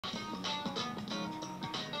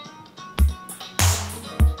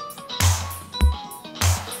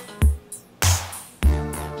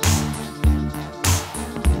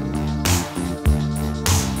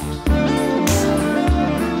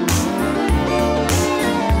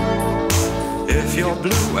If you're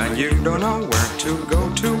blue and you don't know where to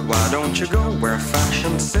go to, why don't you go where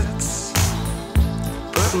fashion sits?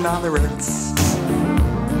 Putting on the Ritz.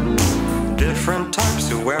 Different types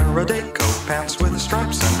who wear a day coat, pants with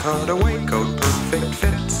stripes and cutaway coat, perfect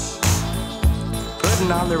fits.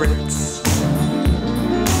 Putting on the Ritz.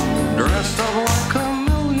 Dressed up like $1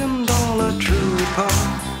 million trooper,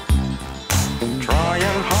 trying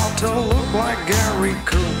hard to look like Gary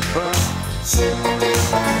Cooper.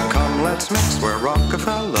 Come, let's mix where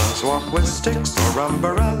Rockefellers walk with sticks or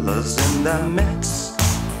umbrellas in their midst.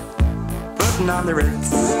 Putting on the Ritz.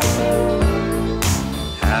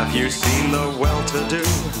 Have you seen the well-to-do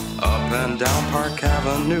up and down Park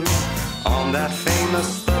Avenue on that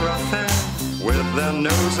famous thoroughfare with their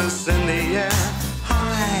noses in the air?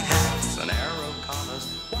 High hats and arrow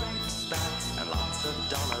collars, white spats and lots of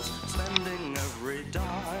dollars, spending every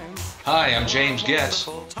dime. Hi, I'm James Goetz,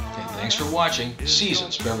 and thanks for watching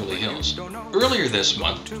Seasons Beverly Hills. Earlier this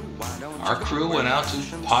month, our crew went out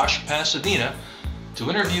to posh Pasadena to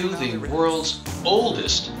interview the world's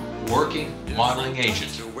oldest working modeling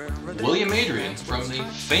agent, William Adrian from the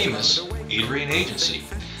famous Adrian Agency.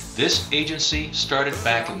 This agency started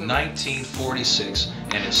back in 1946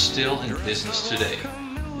 and is still in business today.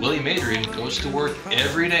 William Adrian goes to work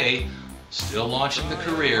every day, still launching the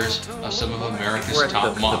careers of some of America's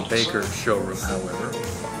top models. We're at the Baker showroom, however,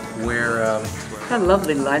 where Had a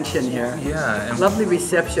lovely lunch in here. yeah, and Lovely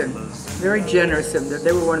reception. Very generous of them.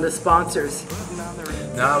 They were one of the sponsors.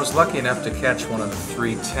 now I was lucky enough to catch one of the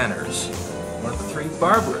three tenors, one of the three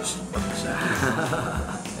Barbaras,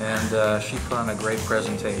 and she put on a great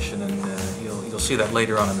presentation, and you'll see that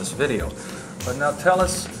later on in this video. But now tell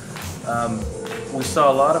us, we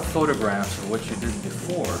saw a lot of photographs of what you did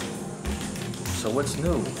before. So what's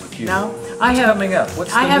new with you? Now, What's coming up?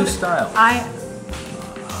 What's the new style?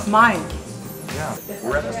 Mine. Yeah,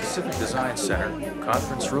 we're at the Pacific Design Center,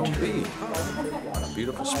 Conference Room B, on a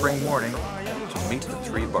beautiful spring morning to meet the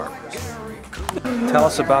three Barbaras. Tell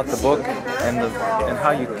us about the book and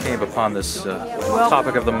how you came upon this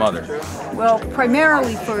topic of the mother. Well,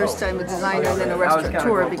 primarily first I'm a designer and then a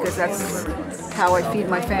restaurateur because that's how I feed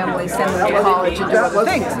my family, send them to college and do other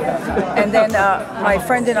things. And then my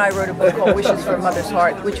friend and I wrote a book called Wishes for a Mother's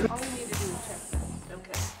Heart, which